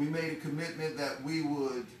 We made a commitment that we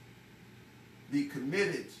would be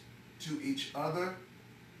committed to each other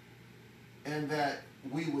and that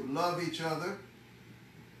we would love each other,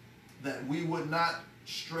 that we would not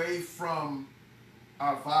stray from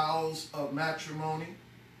our vows of matrimony,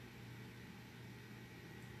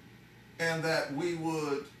 and that we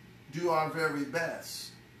would do our very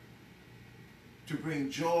best to bring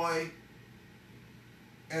joy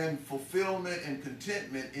and fulfillment and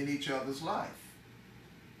contentment in each other's life.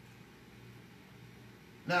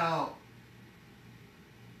 Now,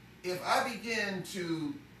 if I begin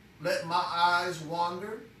to let my eyes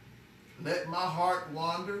wander, let my heart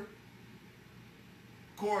wander,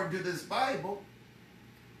 according to this Bible,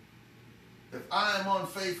 if I am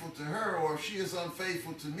unfaithful to her or if she is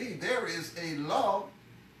unfaithful to me, there is a law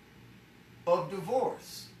of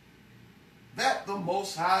divorce that the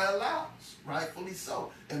Most High allows, rightfully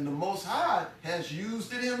so. And the Most High has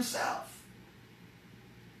used it himself.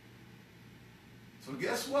 So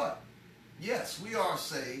guess what? Yes, we are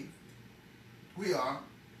saved. We are.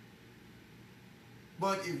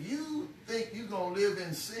 But if you think you're going to live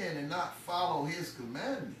in sin and not follow his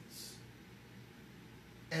commandments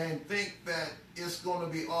and think that it's going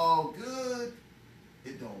to be all good,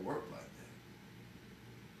 it don't work like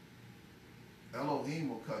that. Elohim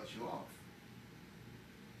will cut you off.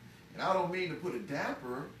 And I don't mean to put a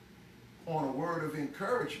damper on a word of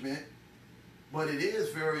encouragement, but it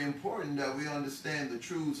is very important that we understand the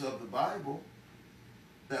truths of the Bible,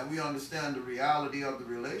 that we understand the reality of the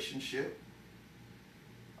relationship.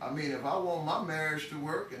 I mean, if I want my marriage to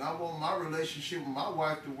work and I want my relationship with my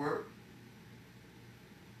wife to work,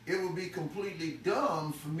 it would be completely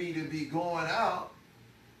dumb for me to be going out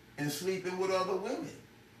and sleeping with other women.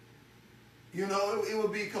 You know, it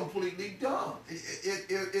would be completely dumb.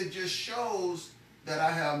 It just shows that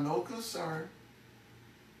I have no concern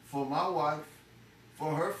for my wife,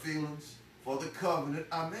 for her feelings, for the covenant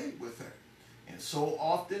I made with her. And so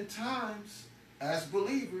oftentimes, as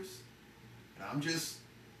believers, and I'm just,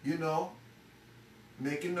 you know,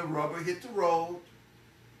 making the rubber hit the road,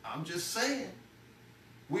 I'm just saying,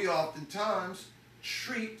 we oftentimes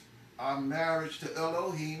treat our marriage to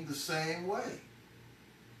Elohim the same way.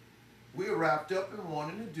 We're wrapped up in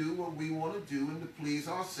wanting to do what we want to do and to please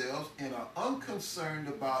ourselves and are unconcerned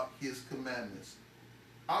about his commandments.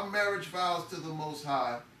 Our marriage vows to the Most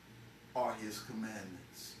High are his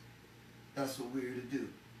commandments. That's what we're to do.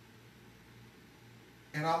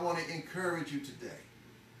 And I want to encourage you today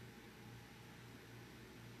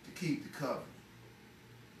to keep the covenant.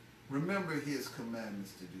 Remember his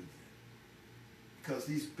commandments to do that. Because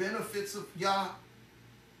these benefits of Yah,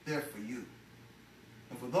 they're for you.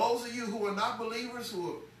 And for those of you who are not believers, who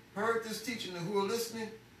have heard this teaching and who are listening,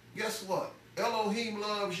 guess what? Elohim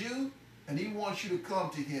loves you and he wants you to come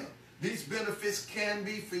to him. These benefits can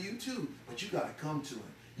be for you too, but you got to come to him.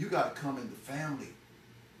 You got to come in the family.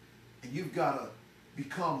 And you've got to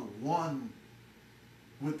become one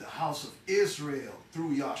with the house of Israel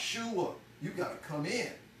through Yahshua. You got to come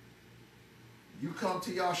in. You come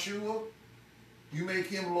to Yahshua, you make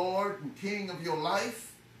him Lord and King of your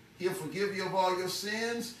life. He'll forgive you of all your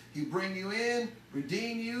sins. He'll bring you in,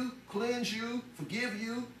 redeem you, cleanse you, forgive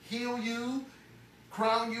you, heal you,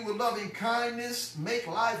 crown you with loving kindness, make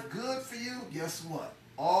life good for you. Guess what?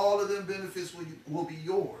 All of them benefits will be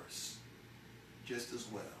yours just as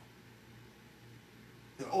well.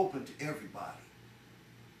 They're open to everybody.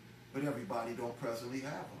 But everybody don't presently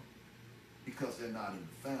have them because they're not in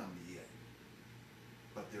the family yet.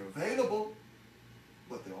 But they're available,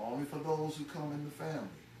 but they're only for those who come in the family.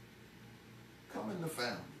 Come in the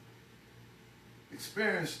family.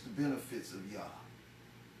 Experience the benefits of Yah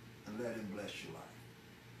and let him bless your life.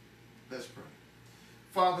 Let's pray.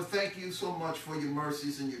 Father, thank you so much for your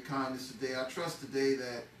mercies and your kindness today. I trust today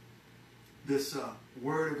that this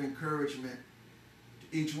word of encouragement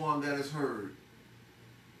to each one that has heard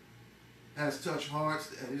has touched hearts,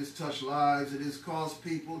 and it has touched lives. It has caused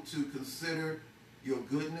people to consider your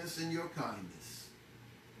goodness and your kindness.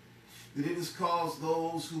 That it has caused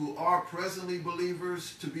those who are presently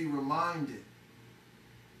believers to be reminded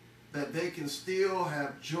that they can still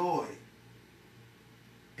have joy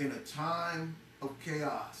in a time of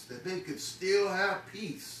chaos, that they could still have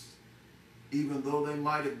peace even though they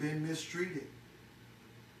might have been mistreated.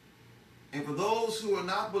 And for those who are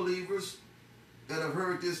not believers that have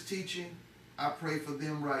heard this teaching, I pray for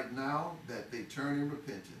them right now that they turn in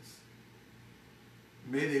repentance.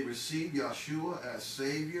 May they receive Yahshua as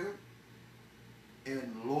Savior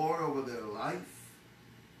and Lord over their life.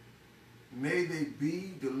 May they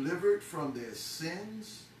be delivered from their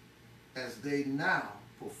sins as they now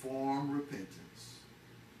perform repentance.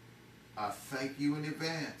 I thank you in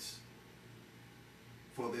advance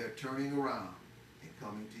for their turning around and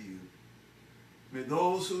coming to you. May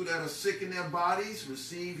those who that are sick in their bodies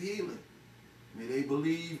receive healing. May they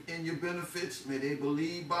believe in your benefits. May they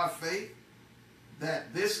believe by faith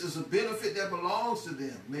that this is a benefit that belongs to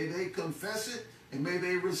them. May they confess it and may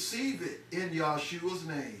they receive it in Yahshua's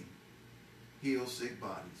name. Heal sick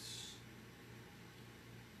bodies.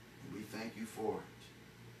 And we thank you for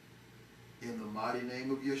it. In the mighty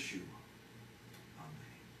name of Yeshua.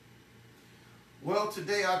 Amen. Well,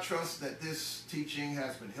 today I trust that this teaching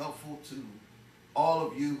has been helpful to all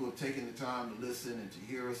of you who have taken the time to listen and to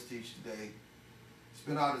hear us teach today. It's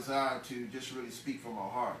been our desire to just really speak from our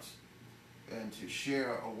hearts and to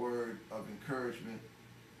share a word of encouragement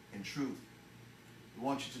and truth. We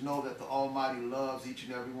want you to know that the Almighty loves each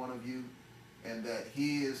and every one of you and that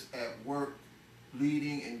He is at work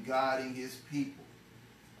leading and guiding His people.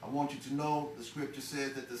 I want you to know the scripture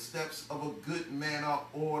says that the steps of a good man are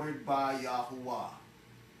ordered by Yahuwah.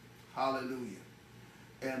 Hallelujah.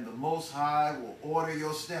 And the Most High will order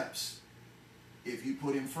your steps. If you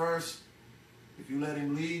put Him first, if you let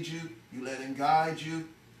Him lead you, you let Him guide you,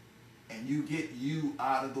 and you get you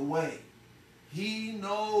out of the way. He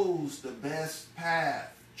knows the best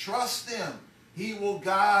path. Trust Him. He will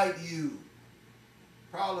guide you.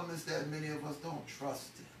 Problem is that many of us don't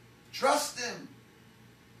trust Him. Trust Him.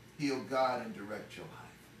 He'll guide and direct your life.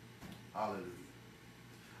 Hallelujah.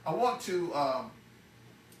 I want to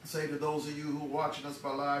say to those of you who are watching us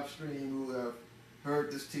by live stream, who have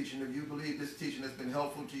heard this teaching, if you believe this teaching has been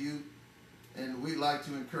helpful to you, and we'd like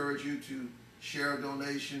to encourage you to share a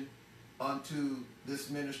donation unto this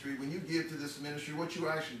ministry. When you give to this ministry, what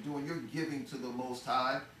you're actually doing, you're giving to the Most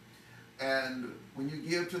High. And when you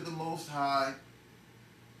give to the Most High,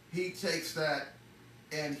 He takes that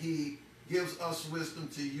and He gives us wisdom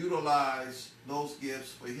to utilize those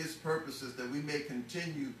gifts for His purposes, that we may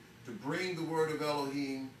continue to bring the word of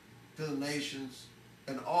Elohim to the nations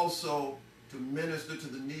and also to minister to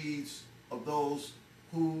the needs of those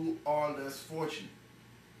who are less fortunate.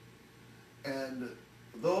 And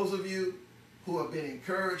for those of you who have been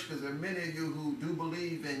encouraged, because there are many of you who do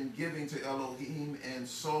believe in giving to Elohim and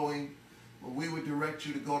sowing, well, we would direct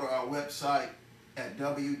you to go to our website at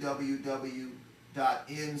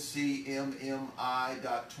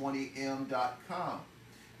www.ncmmi.20m.com.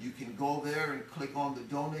 You can go there and click on the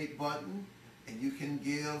donate button, and you can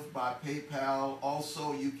give by PayPal.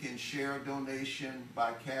 Also, you can share a donation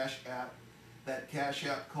by Cash App. That Cash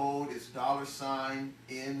App code is $NCMMI.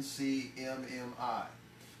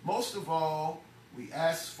 Most of all, we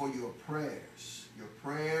ask for your prayers. Your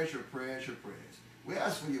prayers, your prayers, your prayers. We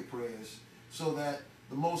ask for your prayers so that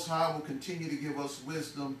the Most High will continue to give us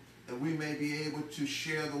wisdom, that we may be able to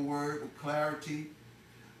share the word with clarity,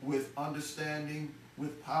 with understanding,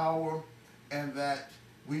 with power, and that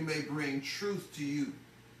we may bring truth to you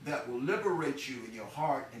that will liberate you in your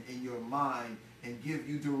heart and in your mind and give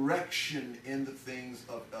you direction in the things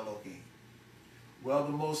of Elohim. Well,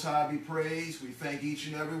 the Most High be praised. We thank each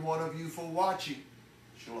and every one of you for watching.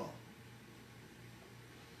 Shalom.